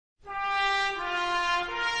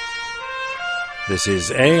This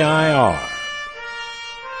is AI.R.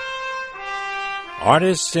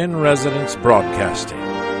 Artists in Residence Broadcasting,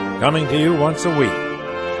 coming to you once a week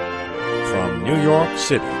from New York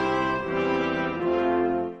City.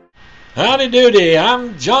 Howdy doody,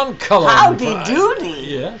 I'm John Cullum. Howdy doody?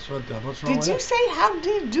 Yes, what's wrong Did with you that? say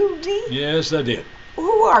howdy doody? Yes, I did.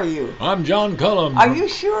 Who are you? I'm John Cullum. Are you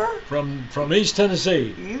sure? From East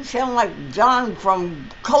Tennessee. You sound like John from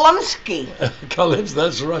Kolumsky. Kulims,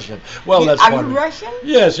 that's Russian. Well, that's Are funny. you Russian?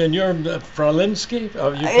 Yes, and you're Fralinsky?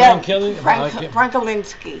 Are you Yeah, Frank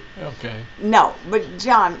Frankolinsky. Okay. No, but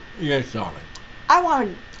John, Yes, darling. I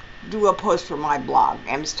want to do a post for my blog,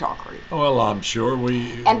 M's Talkery. Well, I'm sure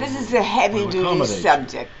we... And this is a heavy-duty accommodate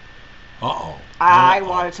subject. Uh-oh. I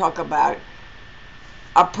want to talk about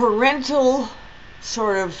a parental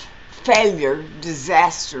sort of failure,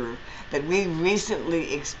 disaster that we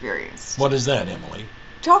recently experienced. What is that, Emily?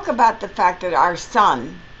 Talk about the fact that our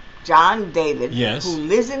son, John David, Yes. who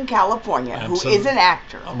lives in California, Absolutely. who is an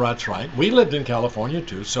actor. That's right. We lived in California,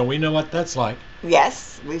 too, so we know what that's like.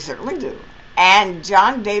 Yes, we certainly do. And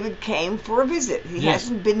John David came for a visit. He Yes.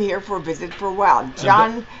 hasn't been here for a visit for a while.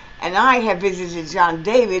 John and I have visited John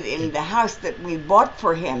David in the house that we bought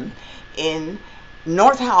for him in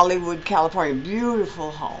North Hollywood, California.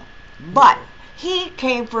 Beautiful home. But he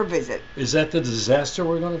came for a visit. Is that the disaster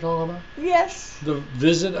we're going to talk about? Yes. The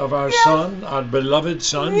visit of our Yes. son, our beloved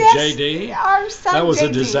son, Yes, J.D.? our son That was a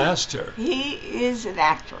JD. disaster. He is an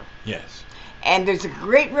actor. Yes. And there's a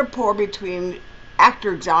great rapport between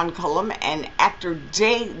actor John Cullum and actor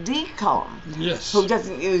J.D. Cullum, Yes. who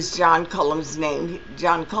doesn't use John Cullum's name.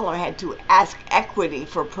 John Cullum had to ask Equity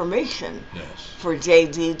for permission Yes. for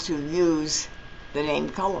J.D. to use the name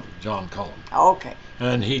Cullum. John Cullum. Okay.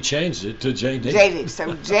 And he changed it to J.D. J.D.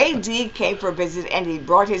 So J.D. came for a visit and he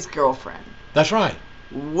brought his girlfriend. That's right.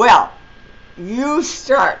 Well, you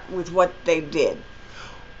start with what they did.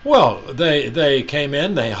 Well, they came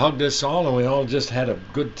in, they hugged us all, and we all just had a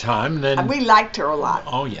good time. And then, And we liked her a lot.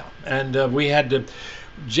 oh, yeah. And we had to,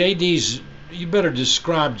 J.D.'s, you better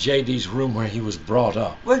describe J.D.'s room where he was brought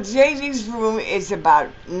up. Well, J.D.'s room is about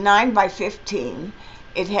 9 by 15.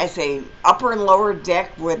 It has a upper and lower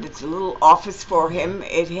deck with its a little office for him.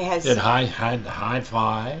 It has It had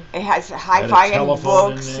hi-fi. it has had a hi-fi and telephone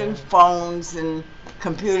in books there. and phones and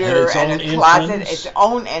computer Had its and own a closet, entrance. its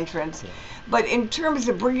own entrance. Yeah. But in terms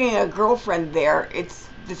of bringing a girlfriend there, it's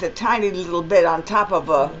just a tiny little bit on top of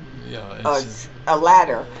Yeah, a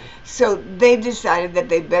ladder. So they decided that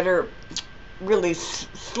they better really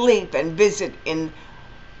sleep and visit in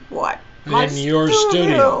what? My in your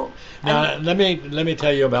studio. Now, And let me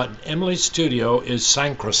tell you about Emily's studio is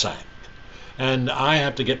sacrosanct, and I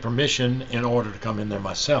have to get permission in order to come in there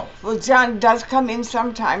myself. well, John does come in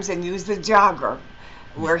sometimes and use the jogger,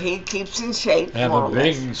 where he keeps in shape. I have more a or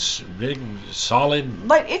less. big, solid.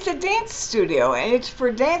 But it's a dance studio, and it's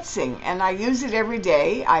for dancing, and I use it every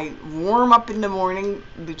day. I warm up in the morning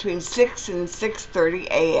between 6 and 6:30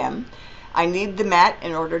 a.m. I need the mat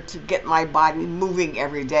in order to get my body moving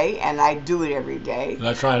every day, and I do it every day.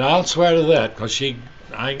 That's right. I'll swear to that, because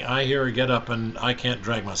I hear her get up, and I can't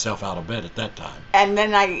drag myself out of bed at that time. And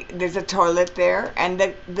then there's a toilet there, and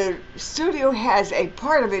the studio has a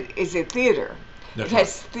part of it is a theater. That's It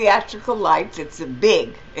has theatrical lights. It's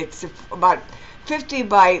about 50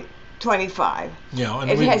 by 25. Yeah, and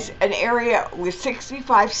It has an area with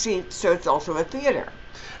 65 seats, so it's also a theater.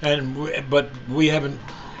 but we haven't.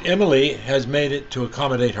 Emily has made it to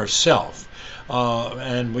accommodate herself,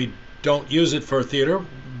 and we don't use it for theater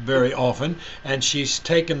very often. And she's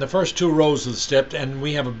taken the first 2 rows of the steps, and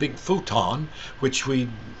we have a big futon which we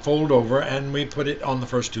fold over, and we put it on the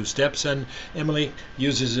first 2 steps. And Emily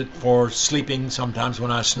uses it for sleeping sometimes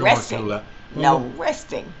when I snore Resting. too loud. No,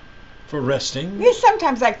 resting. For resting. Yes,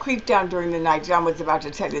 sometimes I creep down during the night. John was about to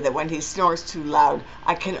tell you that when he snores too loud,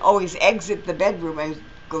 I can always exit the bedroom and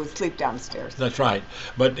go sleep downstairs. That's right,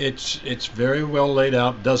 but it's very well laid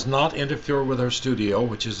out. Does not interfere with her studio,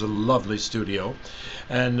 which is a lovely studio,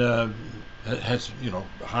 and has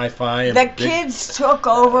hi-fi. And The kids took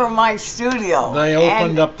over my studio. They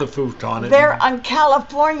opened and up the futon. They're on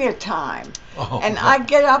California time, and I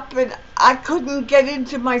get up and I couldn't get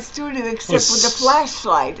into my studio except with a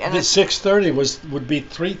flashlight. And the 6:30 would be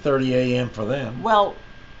 3:30 a.m. for them. well,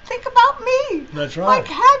 think about me. That's right.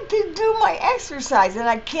 I had to do my exercise, and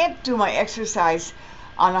I can't do my exercise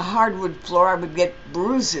on a hardwood floor. I would get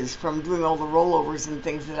bruises from doing all the rollovers and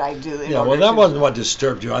things that I do. Yeah, well, that wasn't what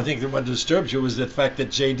disturbed you. I think that what disturbed you was the fact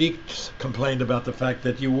that J.D. complained about the fact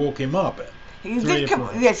that you woke him up. He 3 did or come.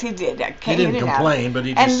 4. Yes, he did. He Came didn't in and out. complain, but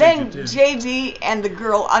he And just said you then did. JD and the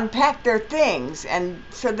girl unpacked their things, and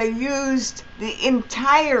so they used the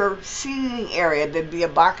entire seating area. There'd be a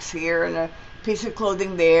box here and a piece of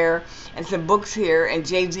clothing there, and some books here. And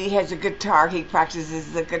JD has a guitar. He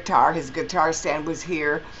practices the guitar. His guitar stand was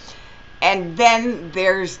here. And then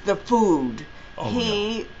there's the food. Oh,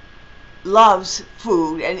 He loves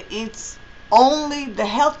food and eats only the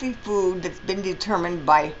healthy food that's been determined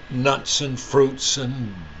by nuts and fruits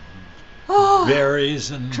and oh,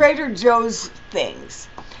 berries and Trader Joe's things.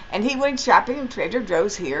 And he went shopping in Trader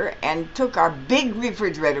Joe's here and took our big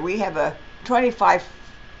refrigerator. We have a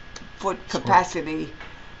 25-foot capacity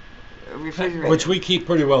refrigerator. which we keep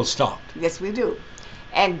pretty well stocked. Yes, we do.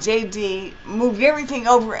 And JD moved everything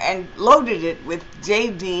over and loaded it with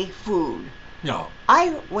JD food. No.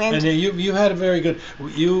 I went. And you had a very good.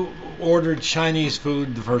 You ordered Chinese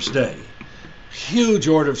food the first day. Huge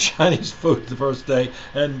order of Chinese food the first day,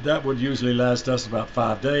 and that would usually last us about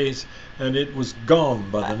 5 days, and it was gone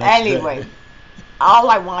by the next Anyway, day. all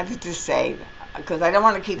I wanted to say, because I don't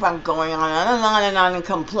want to keep on going on and on and on and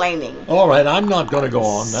complaining. All right, I'm not going to go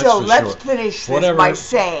on. That's So for let's sure. finish this Whatever. by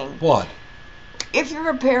saying, What? if you're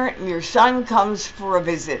a parent and your son comes for a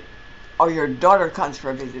visit, or your daughter comes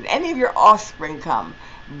for a visit, any of your offspring come,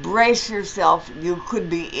 brace yourself. You could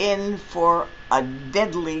be in for a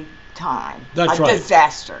deadly time. That's a right.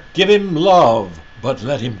 disaster. Give him love, but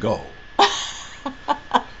let him go.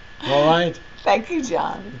 All right? Thank you,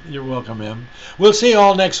 John. You're welcome, Em. We'll see you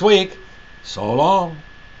all next week. So long.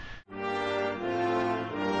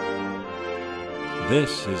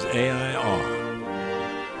 This is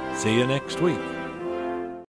AI.R. See you next week.